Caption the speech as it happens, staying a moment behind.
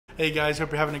Hey guys, hope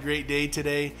you're having a great day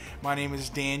today. My name is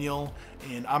Daniel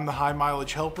and I'm the High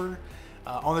Mileage Helper.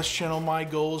 On this channel, my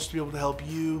goal is to be able to help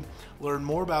you learn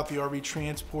more about the RV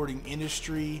transporting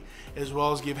industry, as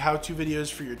well as give how-to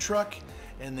videos for your truck,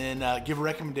 and then give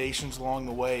recommendations along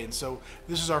the way. And so if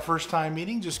this is our first time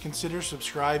meeting, just consider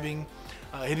subscribing,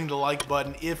 hitting the like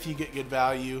button if you get good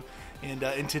value. And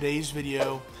in today's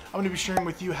video, I'm going to be sharing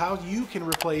with you how you can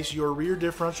replace your rear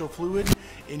differential fluid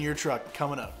in your truck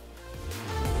coming up.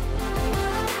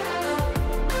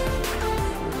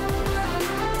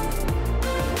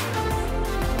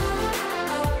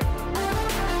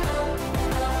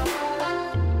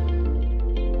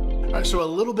 So a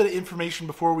little bit of information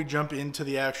before we jump into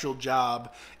the actual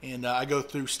job, and I go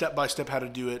through step by step how to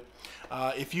do it.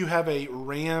 If you have a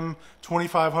Ram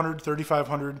 2500,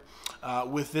 3500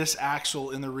 with this axle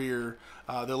in the rear,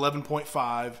 the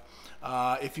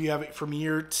 11.5, if you have it from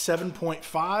year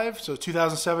 7.5, so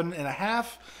 2007 and a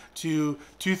half to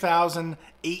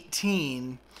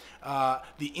 2018,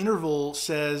 the interval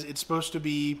says it's supposed to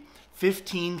be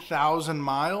 15,000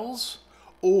 miles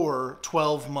or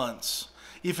 12 months.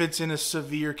 If it's in a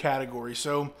severe category.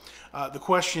 So the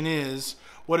question is,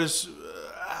 what is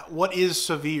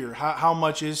severe? How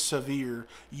much is severe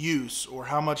use, or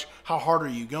how hard are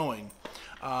you going?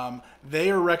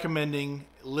 They are recommending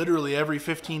literally every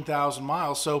 15,000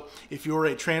 miles. So if you're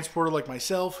a transporter like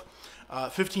myself,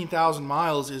 15,000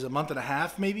 miles is a month and a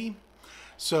half maybe.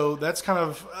 So that's kind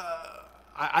of,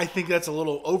 I think that's a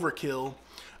little overkill.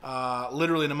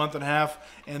 Literally in a month and a half.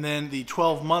 And then the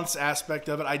 12 months aspect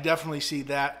of it, I definitely see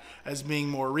that as being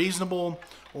more reasonable,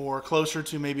 or closer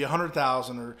to maybe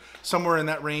 100,000 or somewhere in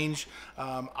that range.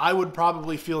 I would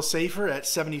probably feel safer at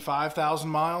 75,000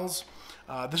 miles.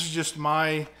 This is just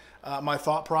my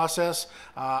thought process.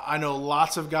 I know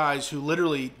lots of guys who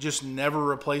literally just never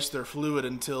replace their fluid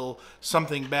until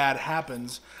something bad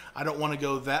happens. I don't want to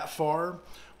go that far.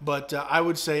 But I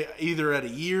would say either at a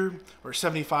year or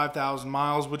 75,000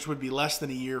 miles, which would be less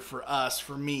than a year for us,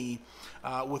 for me,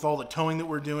 with all the towing that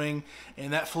we're doing.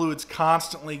 And that fluid's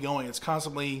constantly going. It's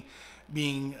constantly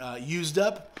being used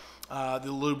up.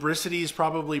 The lubricity is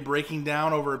probably breaking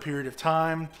down over a period of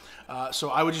time. So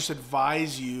I would just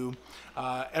advise you,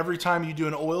 every time you do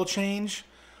an oil change,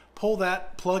 pull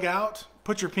that plug out,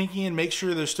 put your pinky in, make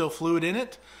sure there's still fluid in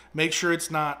it. Make sure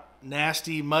it's not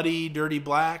nasty, muddy, dirty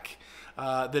black.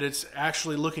 That it's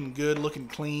actually looking good, looking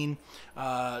clean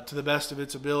to the best of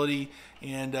its ability,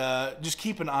 and just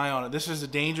keep an eye on it. This is a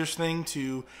dangerous thing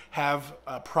to have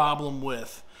a problem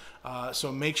with.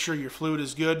 So make sure your fluid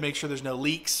is good, make sure there's no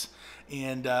leaks,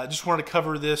 and just wanted to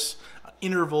cover this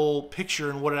interval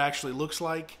picture and what it actually looks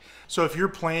like. So if you're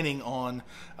planning on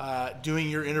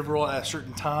doing your interval at a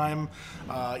certain time,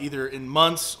 either in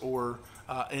months or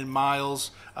in miles,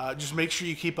 just make sure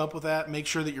you keep up with that. Make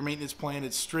sure that your maintenance plan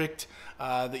is strict,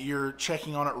 that you're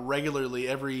checking on it regularly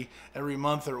every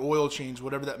month, or oil change,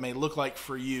 whatever that may look like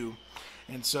for you.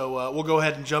 And so we'll go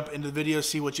ahead and jump into the video,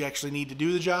 see what you actually need to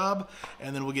do the job,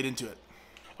 and then we'll get into it.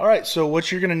 All right, so what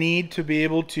you're going to need to be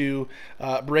able to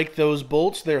break those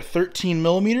bolts, they're 13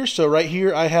 millimeters. So right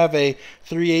here I have a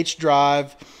 3/8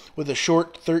 drive with a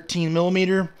short 13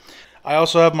 millimeter. I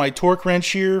also have my torque wrench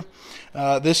here.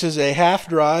 This is a half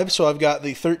drive, so I've got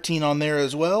the 13 on there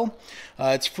as well.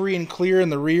 It's free and clear in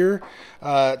the rear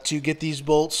to get these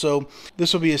bolts, so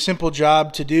this will be a simple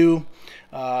job to do.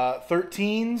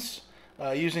 13s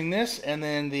using this, and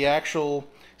then the actual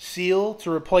seal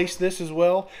to replace this as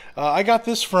well. I got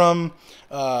this from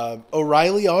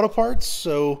O'Reilly Auto Parts,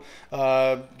 so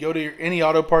go to any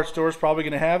auto parts store, is probably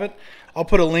going to have it. I'll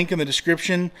put a link in the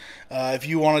description if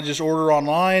you want to just order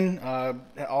online.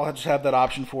 I'll just have that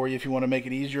option for you if you want to make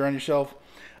it easier on yourself.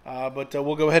 But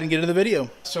we'll go ahead and get into the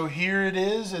video. So here it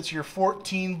is. It's your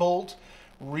 14 bolt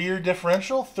rear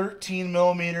differential. 13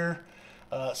 millimeter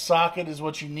socket is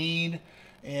what you need.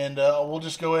 And we'll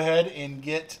just go ahead and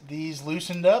get these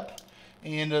loosened up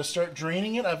and start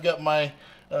draining it. I've got my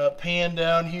pan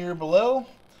down here below,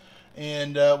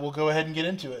 and we'll go ahead and get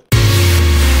into it.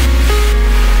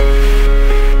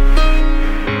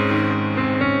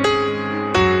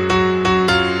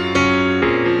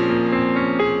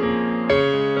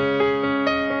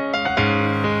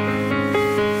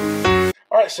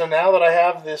 Alright, so now that I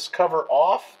have this cover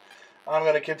off, I'm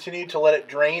going to continue to let it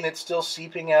drain. It's still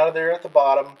seeping out of there at the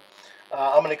bottom.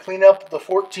 I'm going to clean up the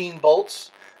 14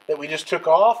 bolts that we just took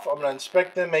off. I'm going to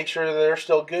inspect them, make sure they're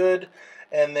still good,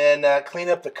 and then clean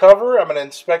up the cover. I'm going to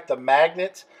inspect the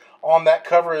magnet on that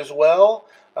cover as well.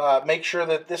 Make sure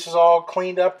that this is all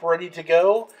cleaned up, ready to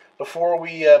go before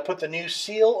we put the new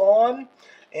seal on,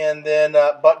 and then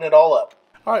button it all up.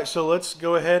 Alright, so let's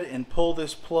go ahead and pull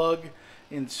this plug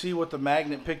and see what the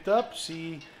magnet picked up,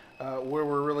 see where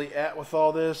we're really at with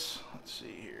all this. Let's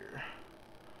see here.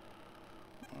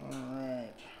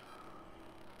 Alright.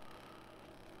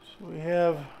 So we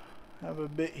have a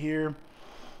bit here.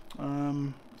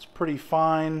 It's pretty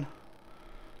fine.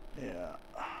 Yeah.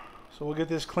 So we'll get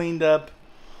this cleaned up.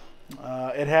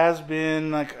 It has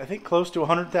been, like, I think close to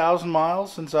 100,000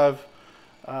 miles since I've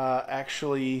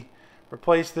actually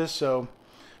replaced this. So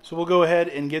we'll go ahead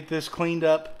and get this cleaned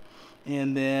up,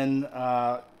 and then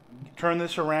turn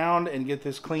this around and get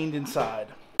this cleaned inside.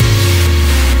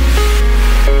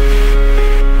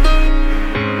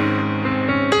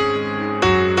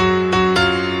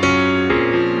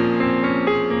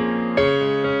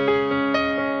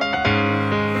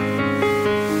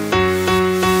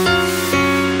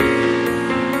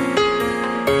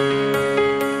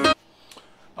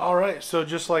 Alright, so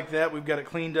just like that, we've got it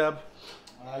cleaned up.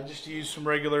 I just used some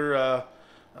regular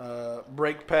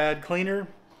brake pad cleaner,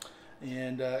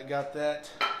 and got that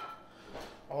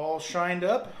all shined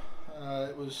up.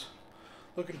 It was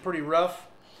looking pretty rough.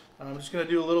 I'm just going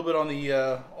to do a little bit on the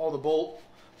all the bolt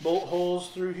holes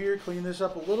through here, clean this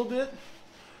up a little bit,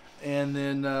 and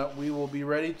then we will be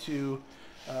ready to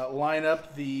line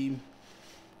up the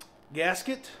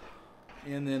gasket,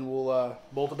 and then we'll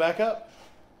bolt it back up.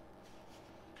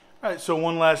 Alright, so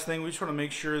one last thing, we just want to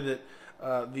make sure that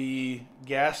the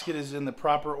gasket is in the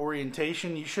proper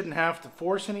orientation. You shouldn't have to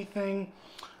force anything.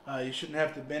 You shouldn't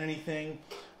have to bend anything.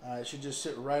 It should just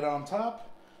sit right on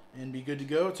top and be good to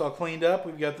go. It's all cleaned up.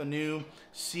 We've got the new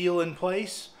seal in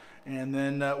place. And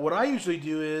then what I usually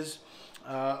do is,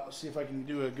 let's see if I can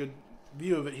do a good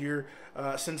view of it here.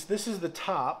 Since this is the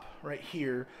top right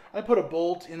here, I put a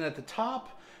bolt in at the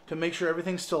top to make sure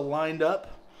everything's still lined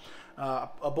up.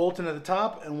 A bolt in at the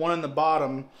top and one in the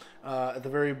bottom, at the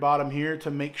very bottom here,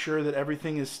 to make sure that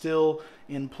everything is still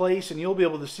in place. And you'll be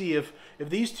able to see if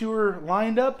these two are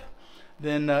lined up,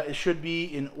 then it should be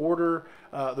in order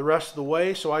the rest of the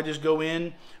way. So I just go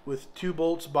in with 2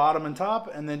 bolts, bottom and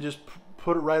top, and then just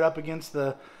put it right up against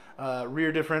the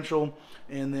rear differential,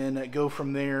 and then go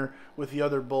from there with the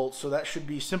other bolts. So that should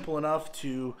be simple enough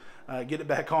to get it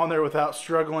back on there without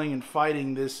struggling and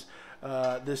fighting this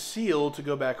seal to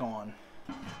go back on.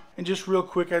 And just real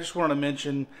quick, I just want to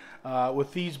mention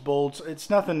with these bolts, it's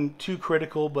nothing too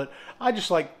critical, but I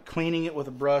just like cleaning it with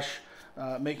a brush,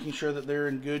 making sure that they're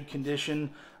in good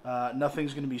condition.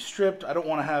 Nothing's going to be stripped. I don't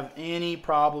want to have any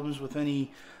problems with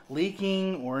any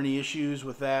leaking or any issues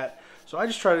with that. So I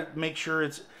just try to make sure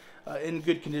it's in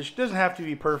good condition. It doesn't have to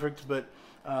be perfect, but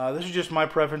this is just my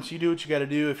preference. You do what you got to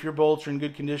do. If your bolts are in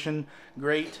good condition,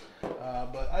 great.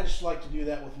 But I just like to do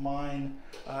that with mine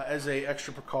as a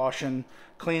extra precaution,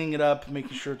 cleaning it up,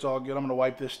 making sure it's all good. I'm going to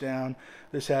wipe this down.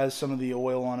 This has some of the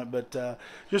oil on it, but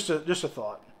just a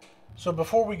thought. So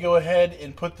before we go ahead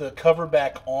and put the cover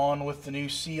back on with the new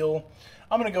seal,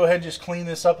 I'm going to go ahead and just clean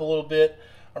this up a little bit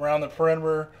around the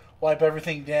perimeter, wipe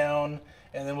everything down,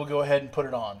 and then we'll go ahead and put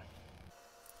it on.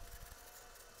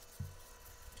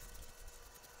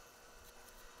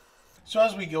 So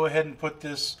as we go ahead and put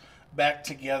this back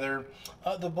together,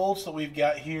 the bolts that we've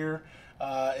got here,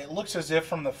 it looks as if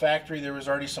from the factory there was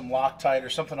already some Loctite or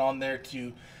something on there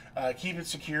to keep it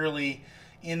securely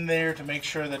in there, to make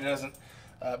sure that it doesn't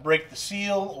break the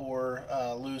seal or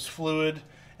lose fluid.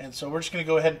 And so we're just going to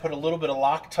go ahead and put a little bit of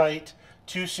Loctite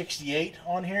 268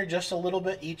 on here, just a little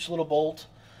bit, each little bolt.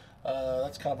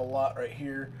 That's kind of a lot right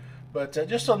here, but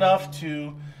just enough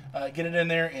to get it in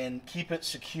there and keep it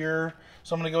secure.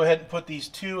 So I'm going to go ahead and put these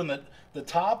 2 in the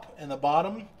top and the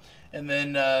bottom, and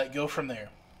then go from there.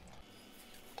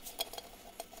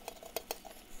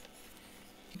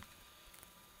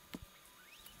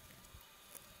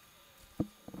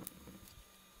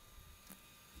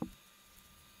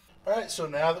 Alright, so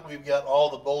now that we've got all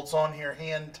the bolts on here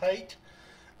hand tight,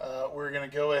 we're going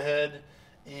to go ahead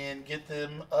and get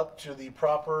them up to the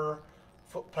proper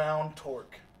foot-pound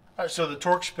torque. Alright, so the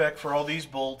torque spec for all these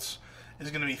bolts is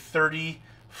going to be 30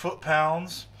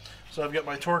 foot-pounds. So I've got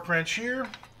my torque wrench here,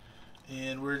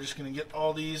 and we're just going to get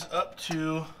all these up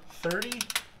to 30.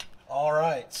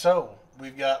 Alright, so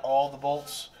we've got all the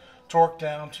bolts torqued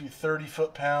down to 30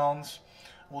 foot-pounds.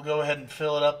 We'll go ahead and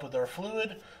fill it up with our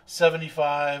fluid,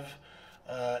 75,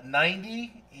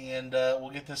 90, and we'll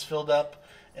get this filled up,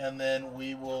 and then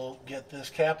we will get this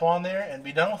cap on there and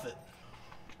be done with it.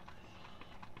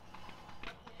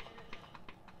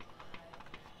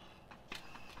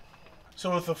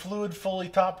 So with the fluid fully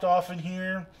topped off in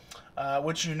here,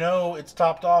 which you know it's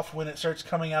topped off when it starts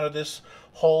coming out of this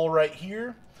hole right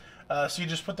here. So you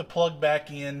just put the plug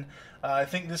back in. I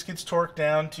think this gets torqued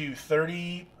down to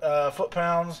 30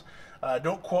 foot-pounds.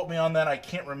 Don't quote me on that. I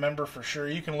can't remember for sure.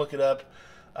 You can look it up.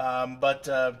 But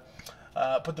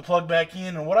put the plug back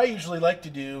in. And what I usually like to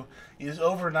do is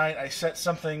overnight I set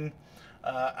something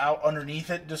out underneath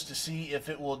it just to see if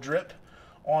it will drip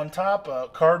on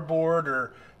top, cardboard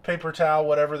or paper towel,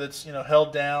 whatever that's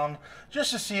held down,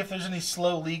 just to see if there's any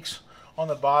slow leaks on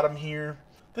the bottom here.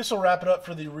 This will wrap it up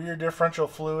for the rear differential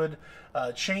fluid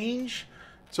change.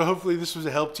 So hopefully this was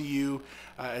a help to you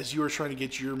as you are trying to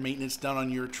get your maintenance done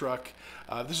on your truck.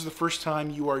 This is the first time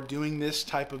you are doing this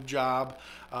type of job,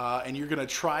 and you're going to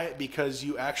try it because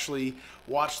you actually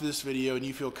watched this video and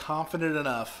you feel confident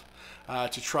enough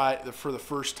to try it for the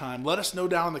first time. Let us know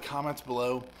down in the comments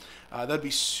below. That'd be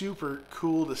super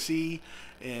cool to see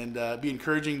and be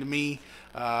encouraging to me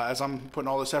as I'm putting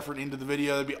all this effort into the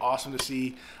video. That'd be awesome to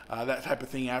see that type of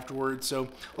thing afterwards. So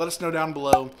let us know down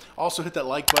below. Also hit that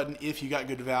like button if you got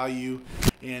good value.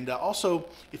 And also,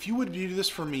 if you would do this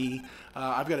for me,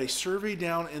 I've got a survey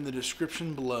down in the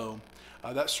description below.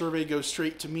 That survey goes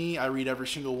straight to me. I read every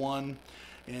single one.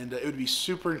 And it would be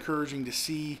super encouraging to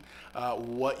see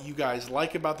what you guys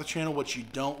like about the channel, what you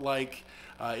don't like,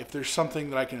 if there's something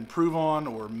that I can improve on,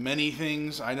 or many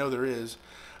things, I know there is,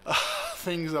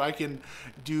 things that I can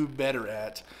do better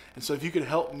at. And so if you could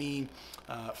help me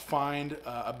find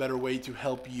a better way to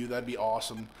help you, that'd be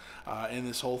awesome in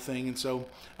this whole thing. And so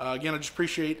again, I just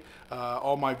appreciate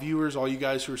all my viewers, all you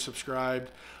guys who are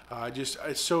subscribed.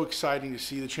 It's so exciting to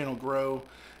see the channel grow,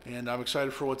 and I'm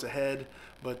excited for what's ahead.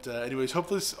 But anyways,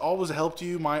 hopefully this all was a help to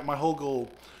you. My whole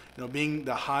goal, being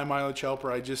the high mileage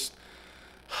helper, I just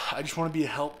want to be a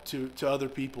help to other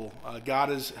people. God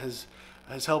has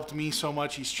helped me so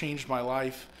much. He's changed my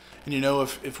life. And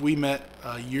if we met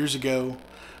years ago,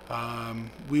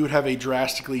 we would have a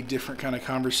drastically different kind of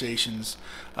conversations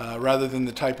rather than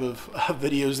the type of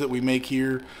videos that we make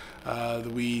here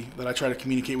that I try to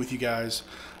communicate with you guys.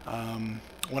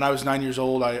 When I was 9 years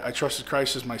old, I trusted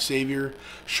Christ as my Savior.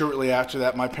 Shortly after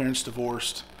that, my parents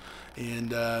divorced.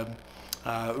 And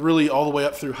really all the way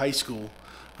up through high school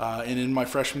and in my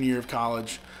freshman year of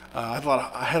college, I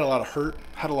had a lot of hurt,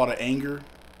 had a lot of anger,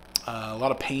 a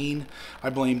lot of pain. I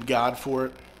blamed God for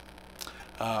it.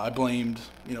 I blamed,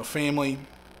 family.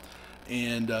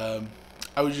 And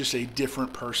I was just a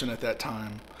different person at that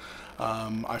time.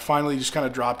 I finally just kind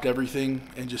of dropped everything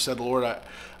and just said, Lord,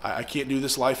 I can't do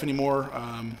this life anymore.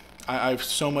 I have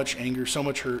so much anger, so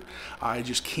much hurt. I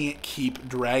just can't keep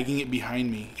dragging it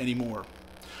behind me anymore.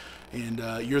 And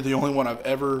you're the only one I've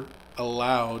ever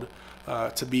allowed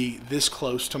to be this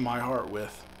close to my heart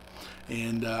with.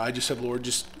 And I just said, Lord,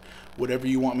 just whatever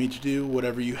you want me to do,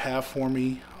 whatever you have for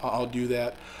me, I'll do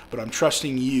that. But I'm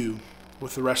trusting you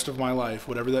with the rest of my life,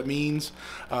 whatever that means,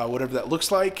 whatever that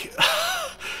looks like.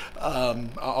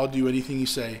 I'll do anything you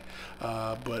say,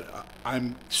 but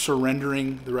I'm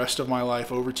surrendering the rest of my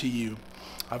life over to you.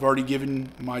 I've already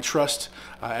given my trust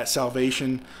at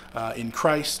salvation in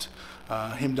Christ,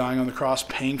 Him dying on the cross,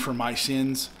 paying for my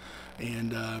sins,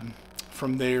 and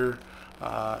from there,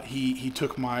 He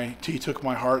took my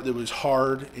heart that was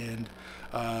hard and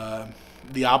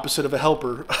the opposite of a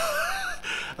helper.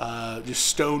 Just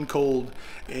stone cold,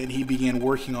 and He began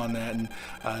working on that. And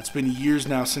it's been years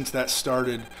now since that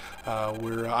started,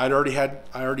 where I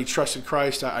already trusted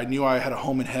Christ. I knew I had a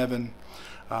home in heaven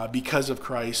because of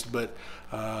Christ, but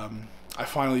I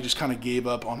finally just kind of gave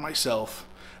up on myself,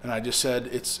 and I just said,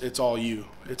 it's all you,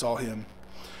 it's all Him.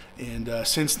 And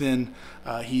since then,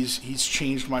 he's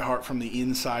changed my heart from the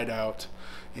inside out,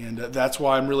 and that's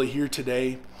why I'm really here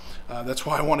today. That's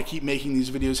why I want to keep making these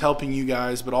videos, helping you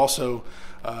guys, but also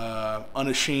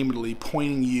unashamedly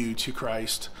pointing you to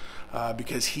Christ,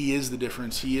 because He is the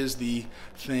difference. He is the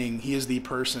thing. He is the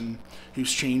person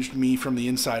who's changed me from the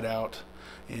inside out.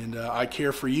 And I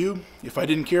care for you. If I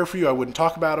didn't care for you, I wouldn't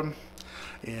talk about Him.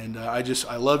 And I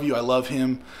love you. I love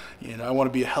Him. And I want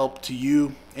to be a help to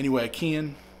you any way I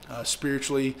can,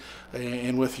 spiritually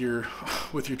and with your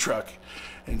truck.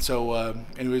 And so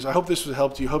anyways, I hope this has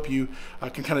helped you. Hope you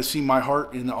can kind of see my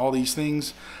heart in all these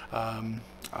things.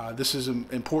 This is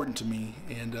important to me,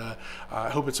 and I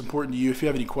hope it's important to you. If you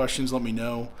have any questions, let me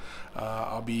know.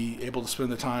 I'll be able to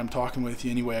spend the time talking with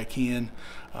you any way I can.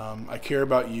 I care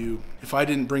about you. If I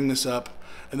didn't bring this up,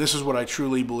 and this is what I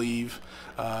truly believe,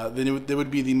 then it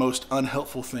would be the most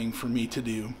unhelpful thing for me to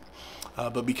do.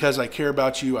 But because I care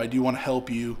about you, I do want to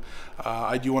help you.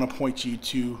 I do want to point you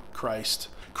to Christ.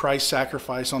 Christ's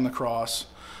sacrifice on the cross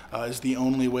is the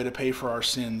only way to pay for our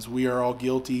sins. We are all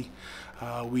guilty.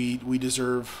 We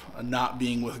deserve not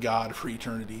being with God for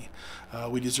eternity.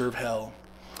 We deserve hell.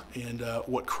 And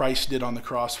what Christ did on the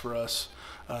cross for us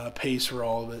pays for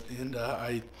all of it. And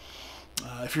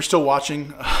if you're still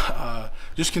watching,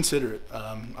 just consider it.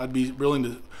 I'd be willing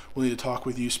to talk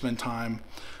with you, spend time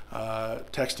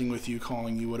texting with you,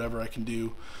 calling you, whatever I can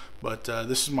do. But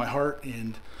this is my heart,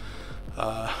 and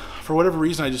for whatever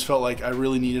reason, I just felt like I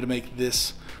really needed to make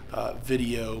this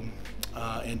video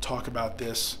and talk about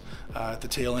this at the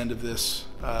tail end of this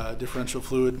differential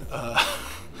fluid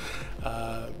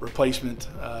replacement,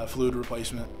 fluid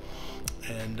replacement.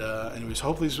 And anyways,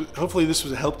 hopefully this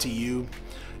was a help to you.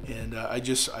 And I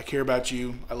care about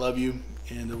you. I love you.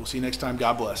 And we'll see you next time.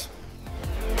 God bless.